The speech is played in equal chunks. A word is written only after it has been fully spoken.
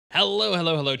Hello,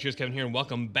 hello, hello. CheersKevin here, and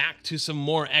welcome back to some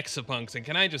more EXAPUNKS. And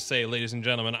can I just say, ladies and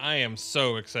gentlemen, I am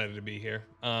so excited to be here.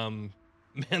 Man,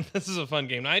 this is a fun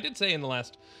game. Now, I did say in the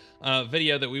last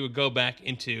video that we would go back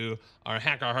into our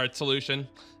Hack Our Heart solution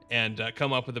and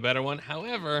come up with a better one.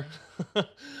 However,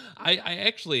 I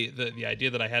actually, the idea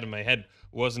that I had in my head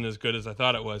wasn't as good as I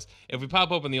thought it was. If we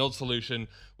pop open the old solution,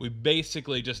 we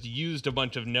basically just used a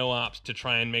bunch of no-ops to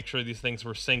try and make sure these things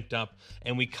were synced up,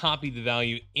 and we copied the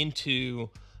value into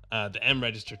the M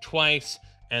register twice,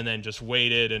 and then just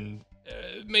waited and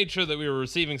made sure that we were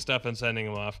receiving stuff and sending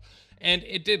them off. And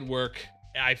it did work.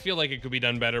 I feel like it could be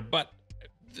done better, but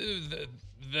the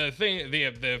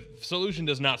solution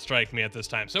does not strike me at this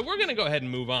time. So we're gonna go ahead and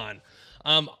move on.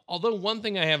 Although one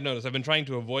thing I have noticed, I've been trying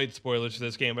to avoid spoilers for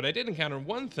this game, but I did encounter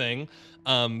one thing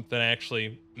that I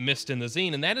actually missed in the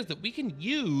zine, and that is that we can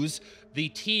use the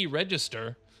T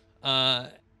register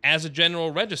as a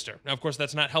general register. Now, of course,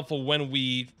 that's not helpful when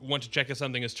we want to check if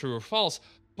something is true or false,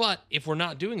 but if we're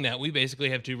not doing that, we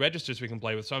basically have two registers we can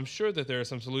play with. So I'm sure that there are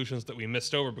some solutions that we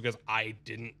missed over because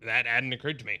that hadn't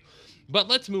occurred to me. But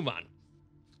let's move on.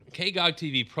 KGOG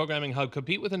TV programming hub,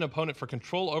 compete with an opponent for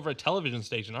control over a television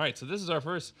station. All right, so this is our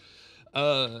first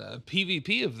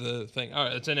PvP of the thing. All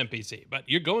right, it's an NPC, but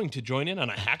you're going to join in on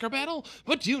a hacker battle?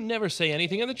 But you never say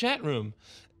anything in the chat room.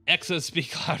 Exas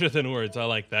speak louder than words. I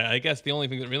like that. I guess the only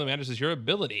thing that really matters is your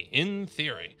ability. In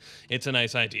theory, it's a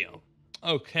nice idea.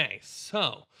 Okay,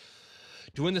 so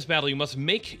to win this battle, you must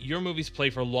make your movies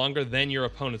play for longer than your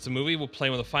opponents. The movie will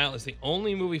play when the file is the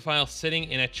only movie file sitting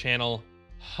in a channel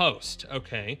host.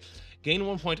 Okay, gain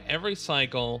 1 point every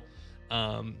cycle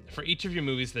for each of your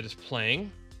movies that is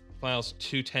playing. Files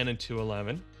 210 and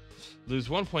 211. Lose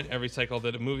 1 point every cycle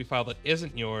that a movie file that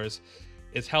isn't yours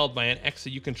is held by an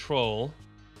exa you control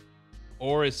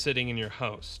or is sitting in your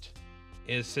host.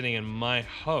 Is sitting in my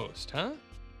host, huh?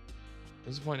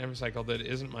 Lose a point every cycle that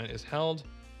isn't mine is held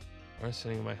or is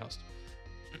sitting in my host.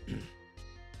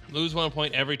 Lose 1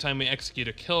 point every time we execute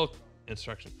a kill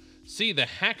instruction. See the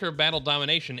hacker battle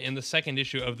domination in the second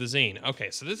issue of the zine.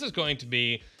 Okay, so this is going to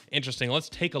be interesting. Let's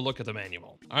take a look at the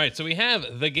manual. All right, so we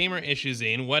have the gamer issue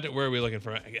zine. Where are we looking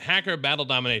for? Hacker battle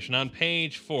domination on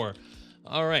page 4.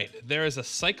 All right, there is a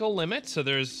cycle limit, so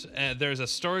there's a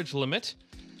storage limit,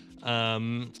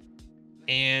 and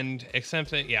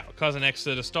except that, yeah, cause an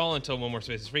exit to stall until one more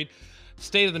space is freed.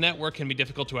 State of the network can be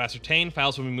difficult to ascertain.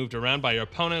 Files will be moved around by your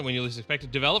opponent when you least expect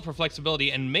it. Develop for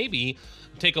flexibility, and maybe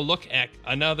take a look at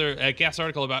another guest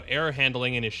article about error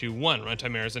handling in issue 1,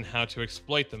 runtime errors and how to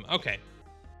exploit them.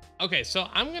 Okay, so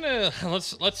I'm gonna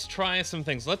let's try some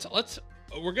things.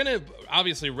 We're gonna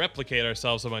obviously replicate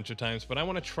ourselves a bunch of times, but I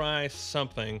want to try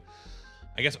something.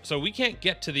 I guess so. We can't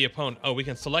get to the opponent. Oh, we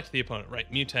can select the opponent,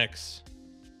 right? Mutex.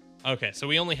 Okay, so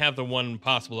we only have the one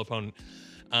possible opponent.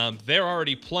 They're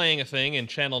already playing a thing in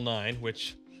channel 9,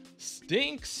 which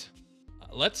stinks.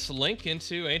 Let's link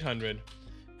into 800,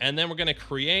 and then we're gonna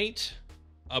create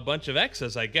a bunch of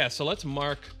X's, I guess. So let's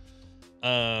mark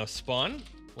spawn.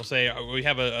 We'll say we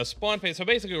have a spawn page. So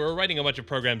basically, we're writing a bunch of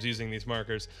programs using these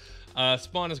markers.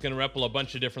 Spawn is going to REPL a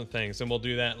bunch of different things, and we'll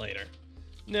do that later.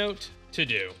 Note to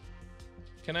do.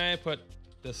 Can I put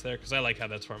this there? Because I like how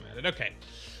that's formatted. Okay,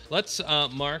 let's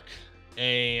mark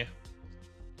a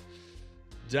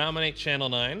dominate channel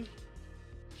 9.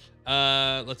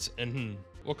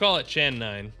 We'll call it Chan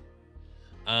 9.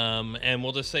 And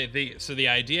we'll just say the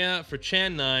idea for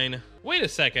Chan 9. Wait a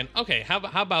second. Okay, how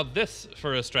about this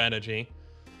for a strategy?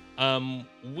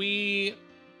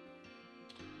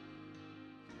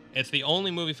 It's the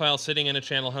only movie file sitting in a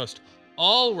channel host.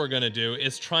 All we're gonna do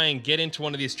is try and get into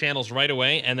one of these channels right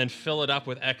away and then fill it up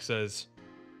with X's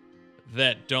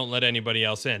that don't let anybody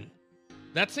else in.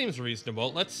 That seems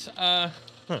reasonable. Let's try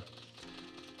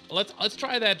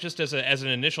that just as an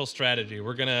initial strategy.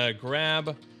 We're gonna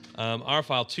grab our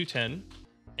file 210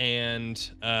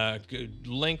 and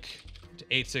link to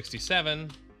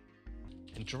 867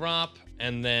 and drop,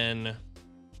 and then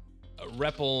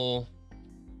REPL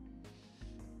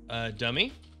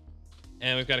dummy,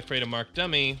 and we've got to create a mark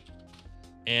dummy,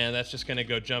 and that's just going to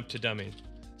go jump to dummy.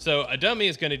 So a dummy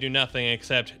is going to do nothing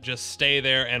except just stay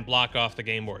there and block off the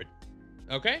game board.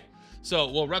 Okay, so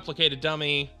we'll replicate a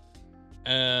dummy.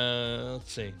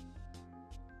 Let's see.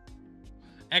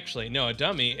 Actually, no, a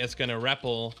dummy is going to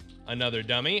REPL another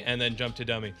dummy and then jump to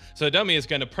dummy. So a dummy is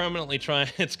going to permanently try.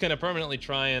 It's going to permanently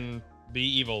try and be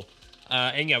evil.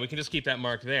 And yeah, we can just keep that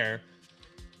mark there.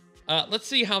 Let's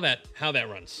see how that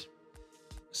runs.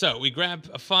 So we grab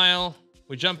a file,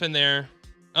 we jump in there.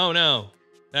 Oh no,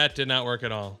 that did not work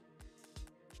at all.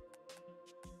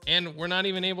 And we're not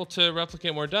even able to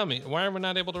replicate more dummy. Why are we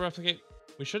not able to replicate?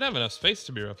 We should have enough space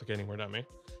to be replicating more dummy.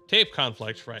 Tape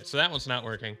conflict, right? So that one's not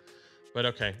working. But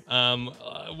okay.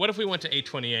 What if we went to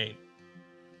 828?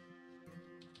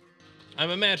 I'm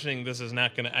imagining this is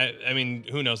not gonna. I mean,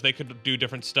 who knows? They could do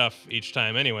different stuff each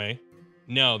time anyway.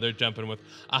 No, they're jumping with.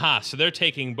 Aha! So they're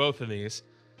taking both of these.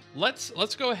 Let's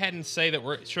go ahead and say that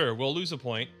we'll lose a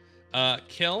point.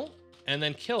 Kill and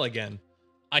then kill again.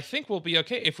 I think we'll be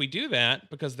okay if we do that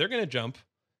because they're gonna jump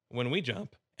when we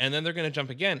jump, and then they're gonna jump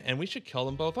again, and we should kill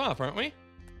them both off, aren't we?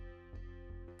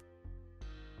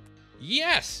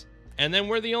 Yes! And then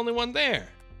we're the only one there.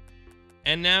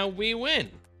 And now we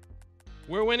win.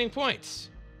 We're winning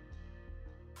points.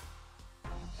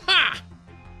 Ha!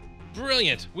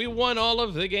 Brilliant. We won all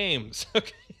of the games.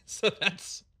 Okay, so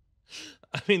that's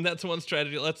one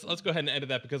strategy. Let's go ahead and edit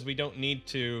that because we don't need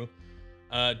to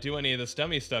do any of this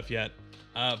dummy stuff yet.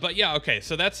 But yeah, okay,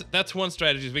 so that's one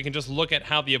strategy is we can just look at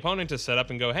how the opponent is set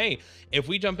up and go, hey, if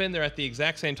we jump in there at the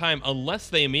exact same time, unless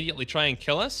they immediately try and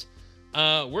kill us,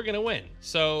 we're gonna win.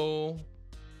 So,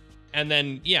 and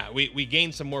then yeah, we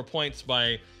gain some more points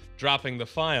by dropping the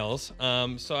files.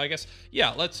 So I guess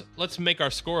yeah, let's make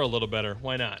our score a little better.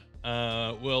 Why not?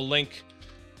 We'll link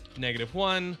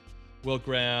 -1. We'll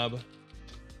grab,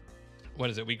 what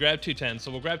is it? We grab 210,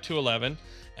 so we'll grab 211,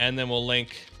 and then we'll link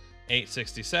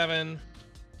 867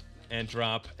 and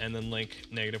drop, and then link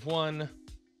 -1.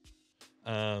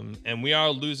 And we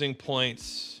are losing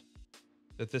points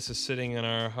that this is sitting in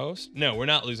our host. No, we're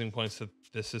not losing points that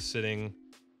this is sitting.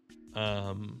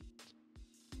 Let's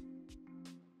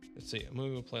see. A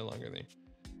movie will play longer than.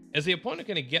 Is the opponent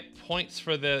going to get points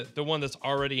for the one that's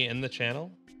already in the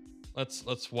channel?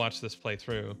 Let's watch this play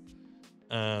through.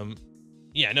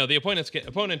 Yeah, no, the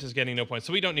opponent is getting no points,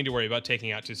 so we don't need to worry about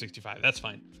taking out 265. That's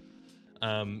fine.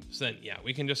 So then, yeah,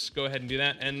 we can just go ahead and do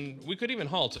that, and we could even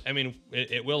halt. I mean,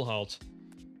 it will halt.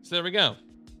 So there we go.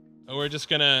 We're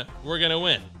gonna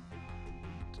win.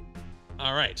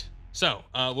 All right. So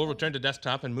we'll return to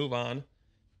desktop and move on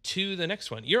to the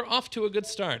next one. You're off to a good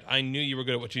start. I knew you were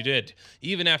good at what you did.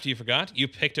 Even after you forgot, you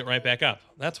picked it right back up.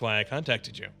 That's why I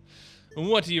contacted you.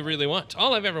 What do you really want?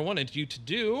 All I've ever wanted you to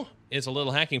do is a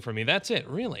little hacking for me. That's it,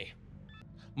 really.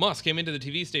 Moss came into the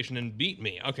TV station and beat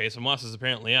me. Okay, so Moss is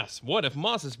apparently us. What if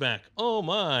Moss is back? Oh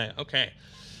my. Okay.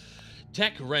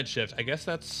 Tech Redshift. I guess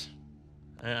that's...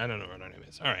 I don't know what our name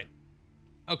is. All right.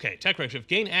 Okay, Tech Redshift.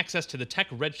 Gain access to the Tech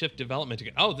Redshift development.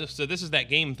 Oh, so this is that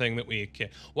game thing that we...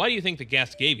 Why do you think the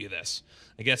guest gave you this?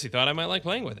 I guess he thought I might like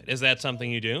playing with it. Is that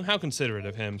something you do? How considerate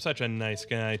of him. Such a nice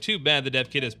guy. Too bad the dev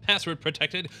kid is password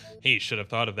protected. He should have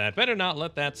thought of that. Better not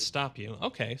let that stop you.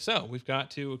 Okay, so we've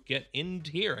got to get in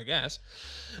here, I guess.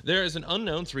 There is an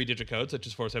unknown 3-digit code, such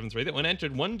as 473, that when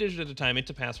entered 1 digit at a time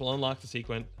into pass will unlock the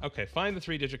sequence. Okay, find the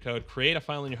 3-digit code. Create a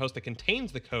file in your host that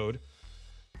contains the code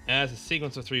as a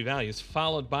sequence of 3 values,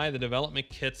 followed by the development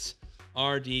kit's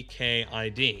RDK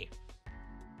ID.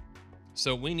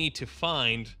 So we need to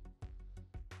find...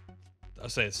 I'll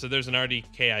say, so there's an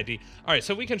RDK ID. All right,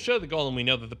 so we can show the goal, and we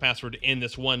know that the password in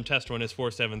this one test run is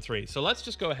 473. So let's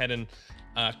just go ahead and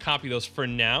copy those for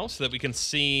now so that we can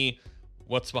see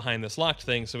what's behind this locked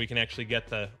thing, so we can actually get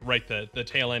the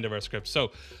tail end of our script.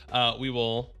 So we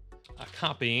will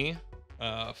copy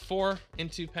 4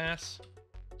 into pass.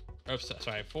 Oh,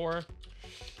 sorry, 4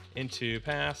 into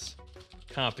pass.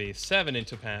 Copy 7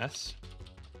 into pass.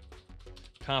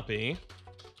 Copy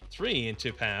 3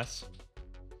 into pass.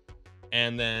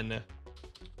 And then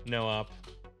no op.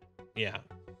 Yeah.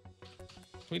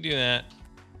 We do that.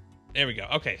 There we go.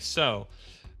 Okay, so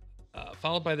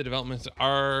followed by the development's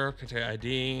architect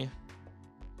ID.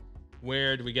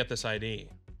 Where do we get this ID?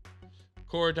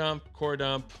 Core dump, core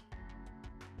dump.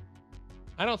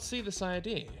 I don't see this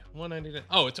ID. 199.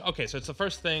 Oh, it's okay. So it's the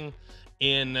first thing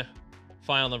in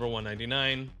file number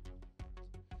 199.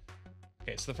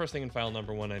 Okay, so the first thing in file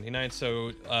number 199.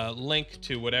 So link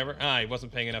to whatever. I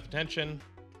wasn't paying enough attention.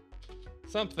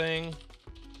 Something.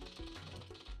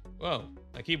 Whoa,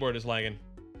 my keyboard is lagging.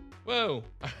 Whoa.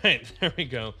 All right, there we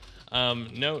go.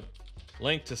 Note,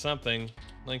 link to something,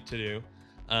 link to do,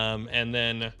 and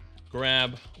then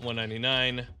grab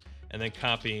 199 and then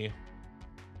copy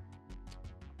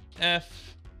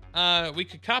F. We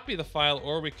could copy the file,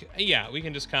 or we could, yeah, we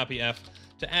can just copy F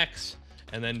to X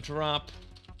and then drop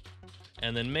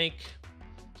and then make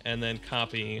and then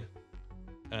copy.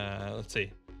 Let's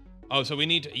see. Oh, so we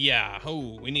need to, yeah.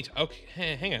 Oh, we need to,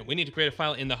 okay, hang on. We need to create a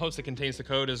file in the host that contains the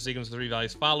code as a sequence of 3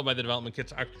 values, followed by the development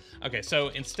kit's. Okay, so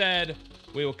instead,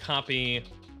 we will copy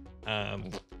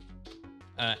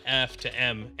F to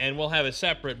M, and we'll have a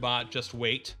separate bot just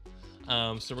wait.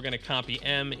 So we're going to copy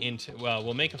M into, well,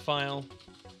 we'll make a file,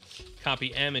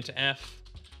 copy M into F,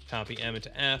 copy M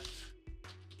into F,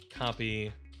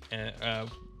 copy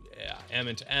M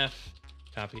into F,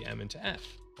 copy M into F,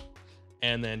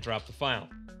 and then drop the file.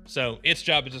 So its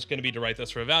job is just going to be to write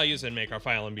those for values and make our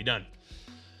file and be done.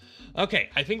 Okay,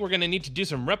 I think we're going to need to do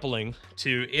some REPLing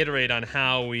to iterate on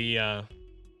how we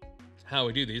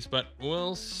do these, but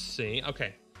we'll see.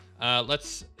 Okay,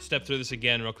 let's step through this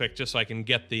again real quick just so I can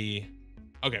get the...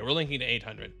 Okay, we're linking to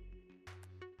 800.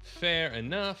 Fair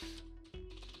enough.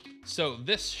 So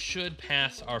this should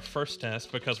pass our first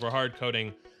test because we're hard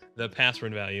coding the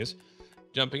password values.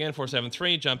 Jumping in,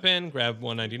 473, jump in, grab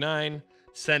 199,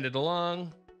 send it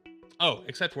along. Oh,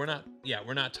 except we're not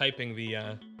typing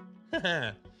the,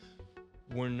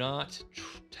 we're not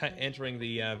entering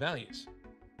the values.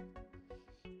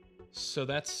 So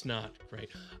that's not great.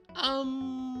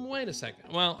 Wait a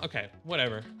second. Well, okay,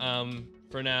 whatever.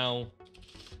 For now,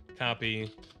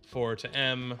 copy 4 to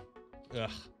M,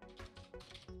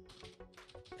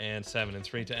 and 7 and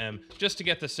 3 to M, just to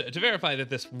get this, to verify that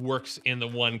this works in the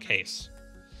one case.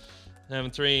 7,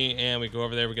 3, and we go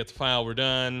over there, we get the file, we're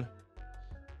done,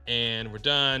 and we're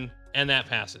done, and that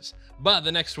passes. But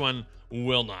the next one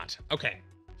will not. Okay,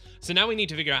 so now we need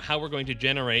to figure out how we're going to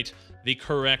generate the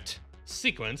correct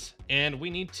sequence, and we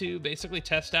need to basically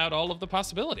test out all of the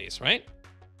possibilities, right?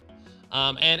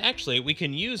 And actually, we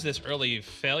can use this early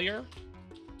failure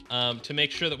to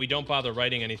make sure that we don't bother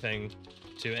writing anything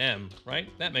to M, right?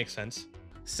 That makes sense.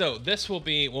 So this will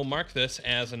be, we'll mark this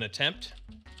as an attempt,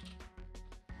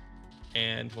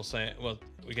 and we'll say, well,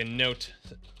 we can note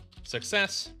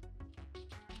success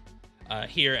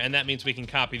here, and that means we can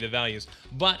copy the values.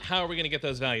 But how are we going to get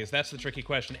those values? That's the tricky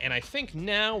question. And I think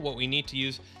now what we need to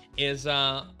use is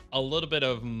a little bit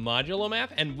of modulo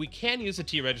math, and we can use a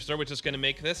T register, which is going to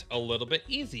make this a little bit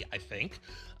easy, I think.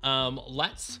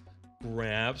 Let's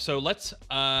grab, so let's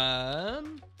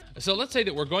say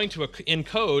that we're going to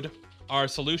encode our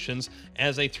solutions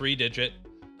as a 3-digit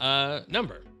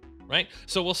number, right?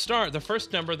 So we'll start, the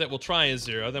first number that we'll try is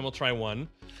 0, then we'll try 1.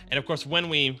 And of course, when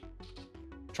we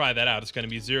try that out, it's going to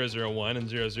be 001 and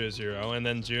 000 and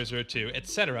then 002,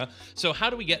 etc. So how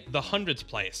do we get the hundreds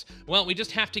place? Well, we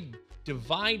just have to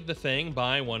divide the thing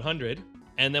by 100,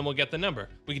 and then we'll get the number.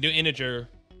 We can do integer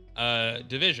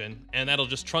division, and that'll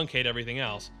just truncate everything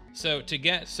else. So to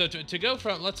go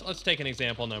from, let's take an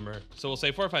example number. So we'll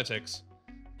say 456.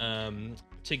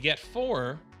 To get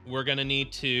 4, we're going to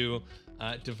need to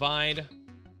divide.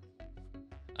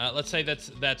 Let's say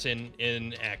that's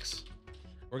in X.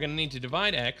 We're going to need to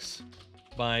divide X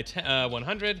by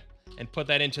 100 and put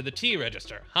that into the T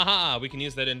register. Haha, we can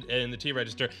use that in the T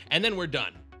register, and then we're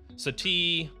done. So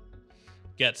T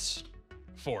gets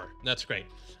 4. That's great.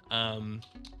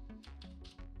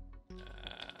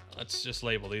 Let's just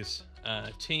label these.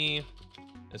 T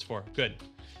is 4. Good.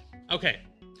 Okay.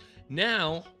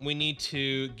 Now we need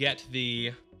to get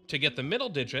the middle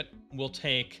digit. We'll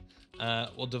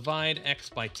divide X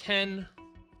by 10.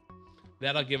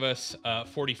 That'll give us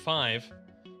 45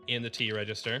 in the T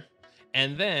register.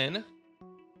 And then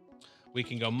we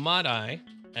can go mod I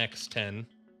X10,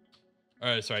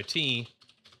 or sorry, T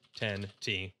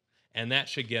 10T. And that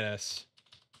should get us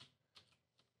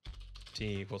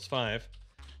T equals 5.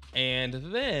 And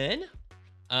then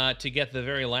to get the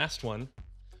very last one,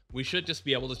 we should just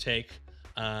be able to take,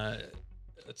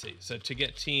 let's see, so to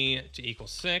get T to equal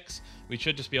 6, we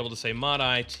should just be able to say mod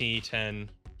I T10,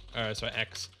 or sorry,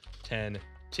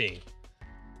 X10T.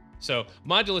 So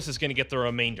modulus is going to get the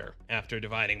remainder after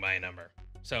dividing by a number.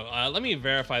 So let me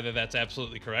verify that that's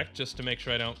absolutely correct, just to make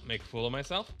sure I don't make a fool of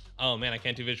myself. Oh man, I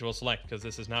can't do visual select because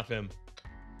this is not Vim.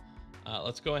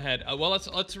 Let's go ahead. Well,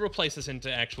 let's replace this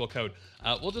into actual code.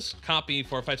 We'll just copy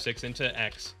 456 into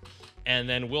X, and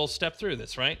then we'll step through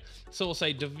this, right? So we'll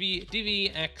say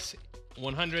dvx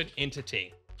 100 into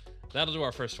T. That'll do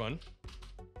our first one.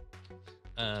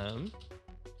 Yeah,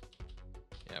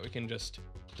 we can just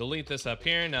delete this up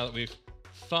here now that we've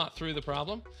thought through the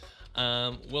problem.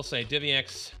 We'll say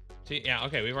divx T. Yeah,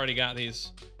 okay, we've already got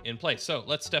these in place. So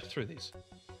let's step through these.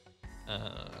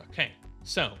 Okay,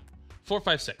 so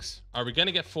 456. Are we going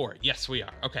to get 4? Yes, we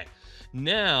are. Okay.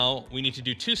 Now we need to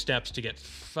do 2 steps to get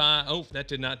 5. Oh, that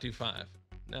did not do 5.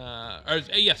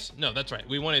 Yes, no, that's right.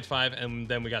 We wanted 5 and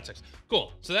then we got 6.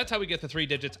 Cool. So that's how we get the 3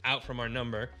 digits out from our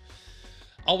number.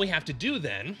 All we have to do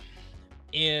then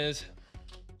is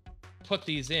put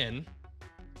these in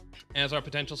as our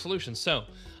potential solutions. So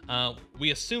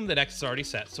we assume that X is already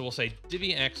set. So we'll say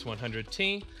divx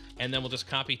 100T, and then we'll just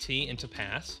copy T into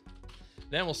pass.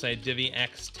 Then we'll say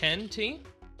divx10T,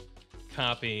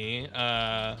 copy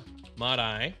mod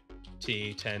I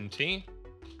T10T,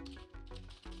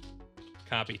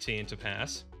 copy T into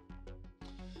pass.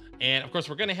 And of course,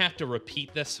 we're going to have to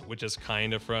repeat this, which is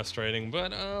kind of frustrating,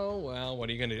 but oh, well, what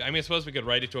are you going to do? I mean, I suppose we could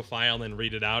write it to a file and then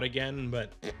read it out again,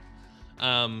 but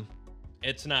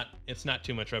it's not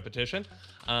too much repetition.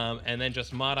 And then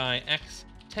just mod I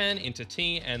x10 into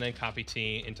t and then copy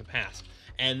t into pass.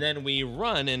 And then we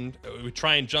run and we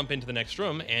try and jump into the next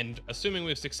room, and assuming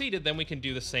we've succeeded, then we can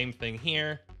do the same thing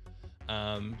here.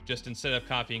 Just instead of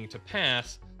copying to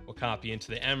pass, we'll copy into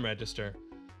the M register.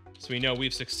 So we know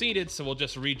we've succeeded, so we'll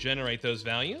just regenerate those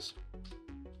values.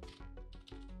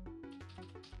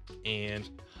 And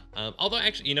although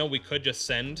actually, you know, we could just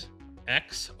send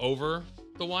X over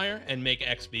the wire and make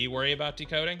XB worry about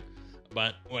decoding,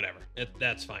 but whatever,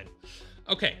 that's fine.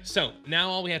 Okay, so now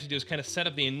all we have to do is kind of set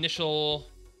up the initial,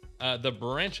 the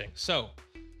branching. So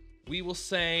we will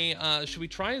say, should we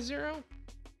try 0?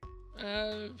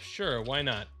 Sure, why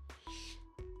not?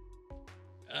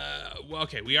 Well,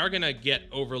 okay, we are going to get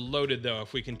overloaded, though,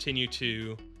 if we continue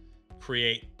to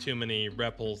create too many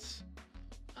REPLs.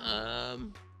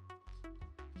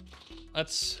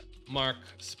 Let's mark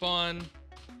spawn,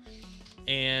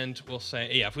 and we'll say,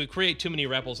 yeah, if we create too many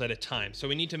REPLs at a time. So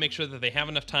we need to make sure that they have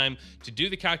enough time to do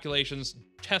the calculations,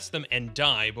 test them, and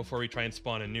die before we try and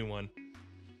spawn a new one.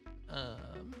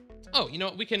 Oh, you know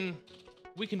what? We can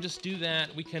just do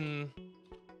that. We can...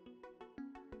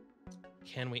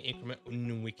 Can we increment?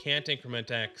 No, we can't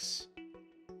increment X.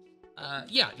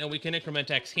 Yeah, no, we can increment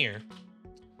X here.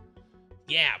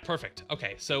 Yeah, perfect.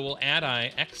 Okay, so we'll add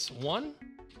I X1,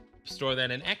 store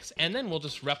that in X, and then we'll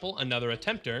just REPL another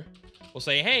attempter. We'll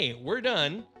say, hey, we're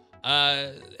done.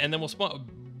 And then we'll spawn,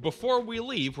 before we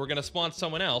leave, we're gonna spawn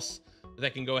someone else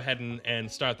that can go ahead and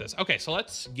start this. Okay, so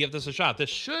let's give this a shot. This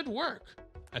should work,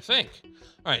 I think.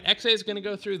 All right, XA is gonna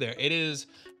go through there.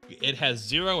 It has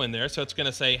 0 in there, so it's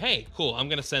gonna say, hey, cool, I'm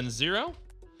gonna send 0,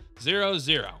 0,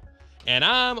 0. And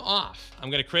I'm off. I'm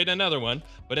gonna create another one,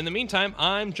 but in the meantime,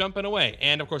 I'm jumping away.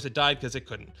 And of course it died because it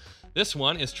couldn't. This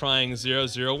one is trying 0,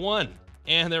 0, 1.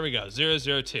 And there we go, 0,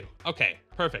 0, 2. Okay,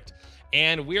 perfect.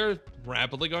 And we're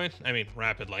rapidly going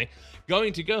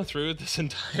to go through this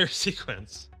entire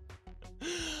sequence.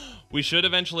 We should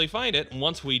eventually find it.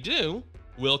 Once we do,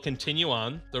 we'll continue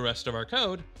on the rest of our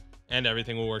code, and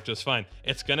everything will work just fine.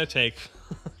 It's gonna take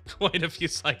quite a few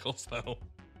cycles, though.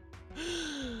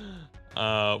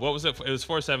 What was it? It was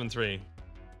 473.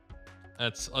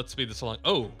 Let's speed this along.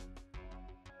 Oh,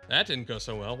 that didn't go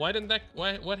so well. Why didn't that?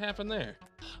 What happened there?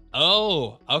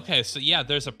 Oh, okay. So yeah,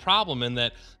 there's a problem in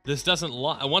that this doesn't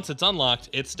lock. Once it's unlocked,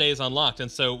 it stays unlocked,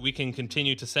 and so we can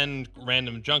continue to send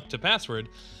random junk to password,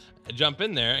 jump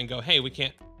in there, and go, hey, we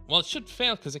can't. Well, it should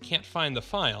fail because it can't find the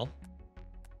file,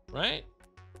 right?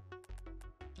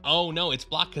 Oh, no, it's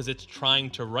blocked because it's trying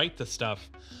to write the stuff.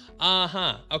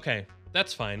 Uh-huh. Okay,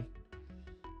 that's fine.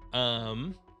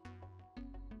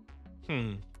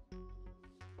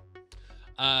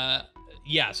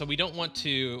 Yeah, so we don't want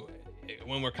to,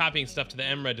 when we're copying stuff to the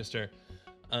M register,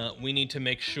 we need to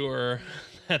make sure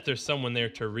that there's someone there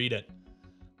to read it.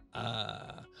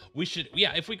 We should,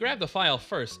 yeah, if we grab the file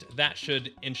first, that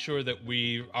should ensure that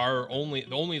we are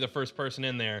only the first person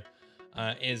in there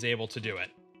is able to do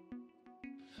it.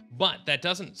 But that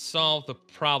doesn't solve the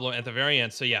problem at the very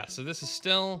end. So yeah, so this is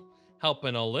still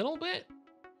helping a little bit.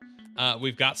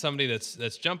 We've got somebody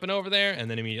that's jumping over there and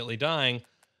then immediately dying,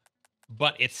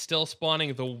 but it's still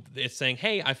spawning it's saying,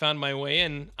 hey, I found my way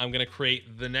in. I'm gonna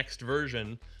create the next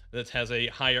version that has a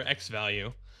higher X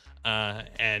value,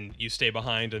 and you stay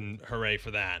behind, and hooray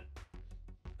for that.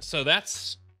 So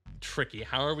that's tricky.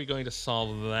 How are we going to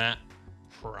solve that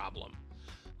problem?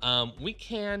 We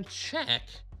can check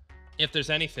if there's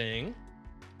anything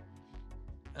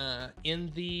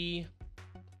in the,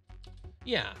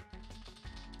 yeah.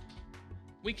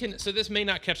 We can, so this may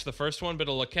not catch the first one, but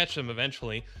it'll catch them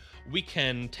eventually. We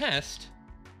can test.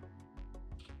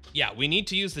 Yeah, we need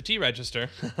to use the T register.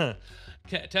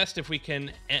 Test if we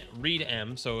can read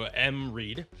M, so M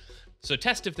read. So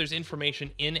test if there's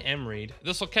information in M read.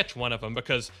 This will catch one of them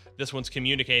because this one's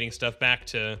communicating stuff back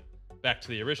to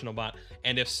the original bot.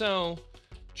 And if so,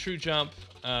 true jump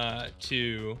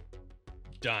to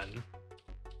done.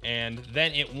 And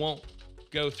then it won't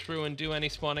go through and do any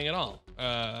spawning at all.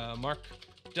 Mark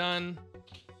done.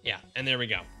 Yeah, and there we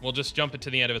go. We'll just jump it to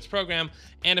the end of its program.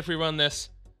 And if we run this,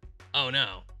 oh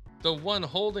no, the one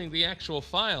holding the actual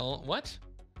file, what?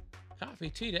 Copy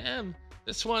T to M.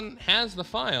 This one has the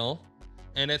file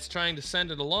and it's trying to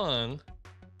send it along.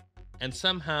 And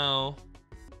somehow,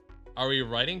 are we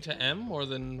writing to M more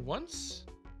than once?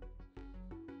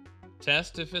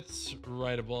 Test if it's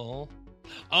writable.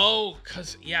 Oh,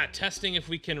 cause yeah, testing if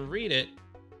we can read it.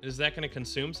 Is that gonna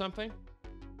consume something?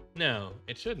 No,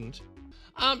 it shouldn't.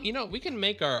 You know, we can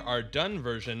make our done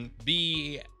version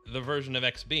be the version of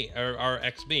XB, or our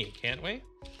XB, can't we?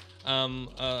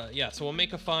 Yeah, so we'll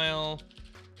make a file,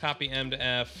 copy M to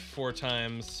F 4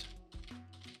 times,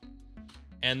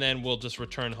 and then we'll just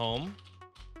return home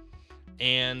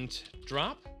and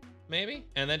drop, maybe,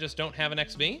 and then just don't have an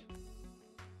XB.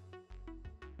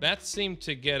 That seemed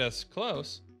to get us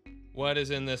close. What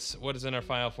is in this? What is in our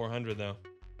file 400 though?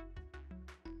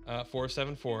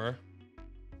 474.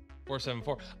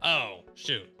 474. Oh,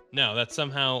 shoot. No, that's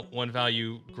somehow one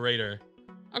value greater.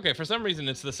 Okay, for some reason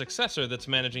it's the successor that's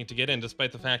managing to get in,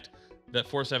 despite the fact that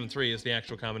 473 is the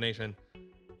actual combination.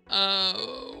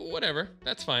 Whatever.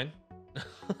 That's fine.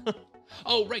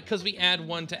 Oh, right, because we add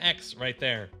 1 to X right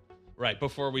there. Right,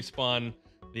 before we spawn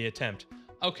the attempt.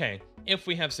 Okay, if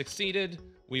we have succeeded,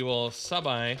 we will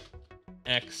sub-I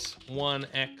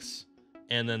X1X,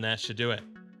 and then that should do it.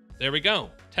 There we go.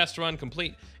 Test run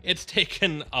complete. It's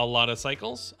taken a lot of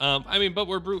cycles. I mean, but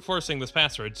we're brute forcing this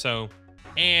password, so...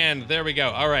 And there we go.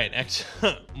 All right,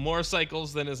 more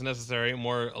cycles than is necessary,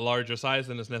 more larger size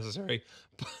than is necessary.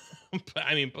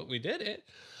 But we did it.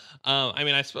 I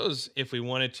mean, I suppose if we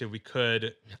wanted to, we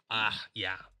could.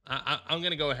 Yeah. I'm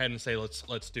gonna go ahead and say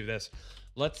let's do this.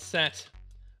 Let's set,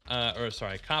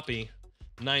 copy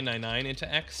 999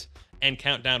 into X and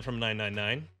count down from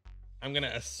 999. I'm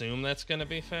gonna assume that's gonna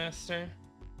be faster,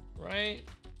 right?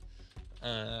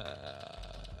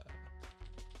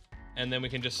 And then we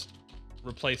can just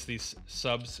replace these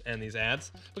subs and these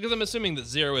adds, because I'm assuming that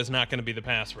 0 is not going to be the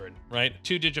password, right?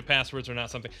 2-digit passwords are not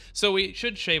something. So we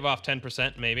should shave off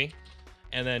 10% maybe.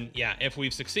 And then, yeah, if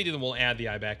we've succeeded, then we'll add the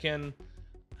I back in.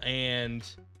 And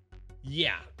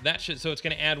yeah, that should, so it's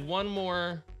going to add one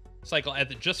more cycle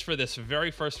at just for this very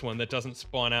first one that doesn't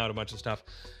spawn out a bunch of stuff.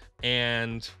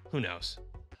 And who knows?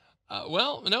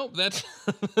 Well, no, that's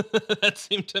that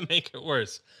seemed to make it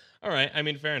worse. All right, I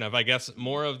mean, fair enough. I guess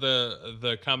more of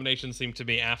the combinations seem to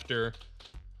be after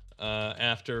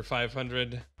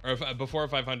 500 or before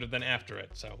 500 than after it.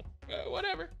 So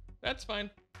whatever, that's fine.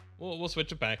 We'll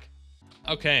switch it back.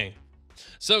 Okay.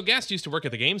 So Gast used to work at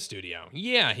the game studio.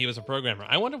 Yeah, he was a programmer.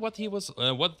 I wonder what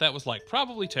what that was like.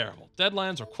 Probably terrible.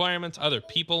 Deadlines, requirements, other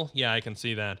people. Yeah, I can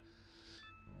see that.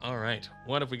 All right,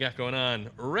 what have we got going on?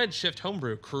 Redshift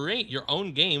Homebrew. Create your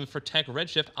own game for Tech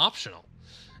Redshift optional.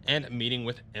 And meeting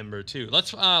with Ember 2. Let's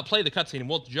play the cutscene, and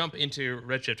we'll jump into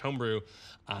Redshift Homebrew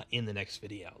in the next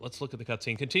video. Let's look at the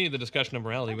cutscene, continue the discussion of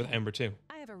morality with Ember 2.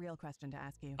 I have a real question to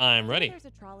ask you. I'm ready. There's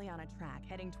a trolley on a track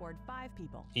heading toward 5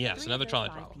 people. Yes, another trolley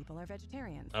problem. 5 people are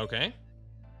vegetarians. Okay.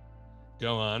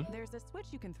 Go on. There's a switch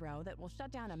you can throw that will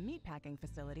shut down a meatpacking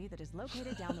facility that is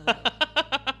located down the road.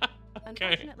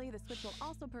 Okay. Unfortunately, the switch will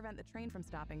also prevent the train from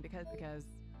stopping because...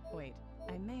 Wait,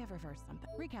 I may have reversed something.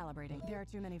 Recalibrating. There are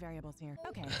too many variables here.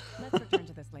 Okay, let's return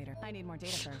to this later. I need more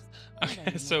data first.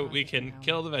 Okay, so we can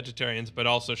kill the vegetarians, but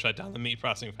also shut down the meat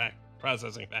processing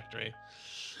factory.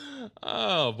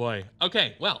 Oh boy.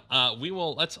 Okay, well, we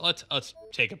will. Let's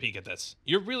take a peek at this.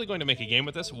 You're really going to make a game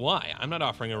with this? Why? I'm not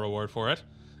offering a reward for it.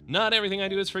 Not everything I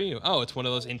do is for you. Oh, it's one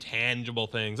of those intangible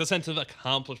things. A sense of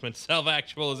accomplishment,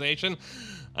 self-actualization.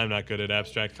 I'm not good at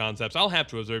abstract concepts. I'll have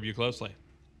to observe you closely.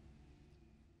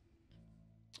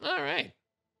 All right.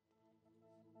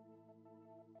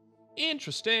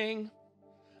 Interesting.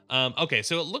 Okay,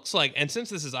 so it looks like, and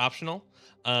since this is optional,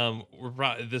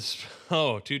 we're this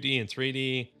 2D and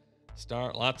 3D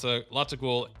start, lots of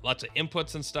cool, lots of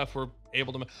inputs and stuff we're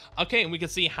able to. Okay, and we can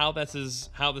see how this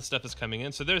stuff is coming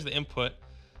in. So there's the input.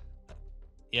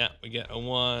 Yeah, we get a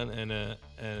 1 and a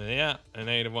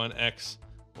 -1 X,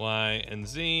 Y, and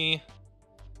Z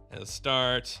as a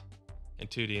start, and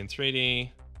 2D and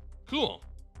 3D. Cool.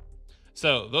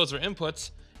 So those are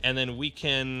inputs, and then we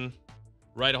can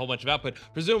write a whole bunch of output.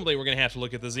 Presumably, we're going to have to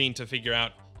look at the zine to figure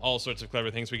out all sorts of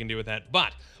clever things we can do with that.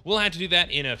 But we'll have to do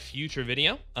that in a future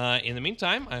video. In the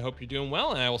meantime, I hope you're doing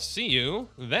well, and I will see you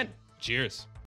then. Cheers.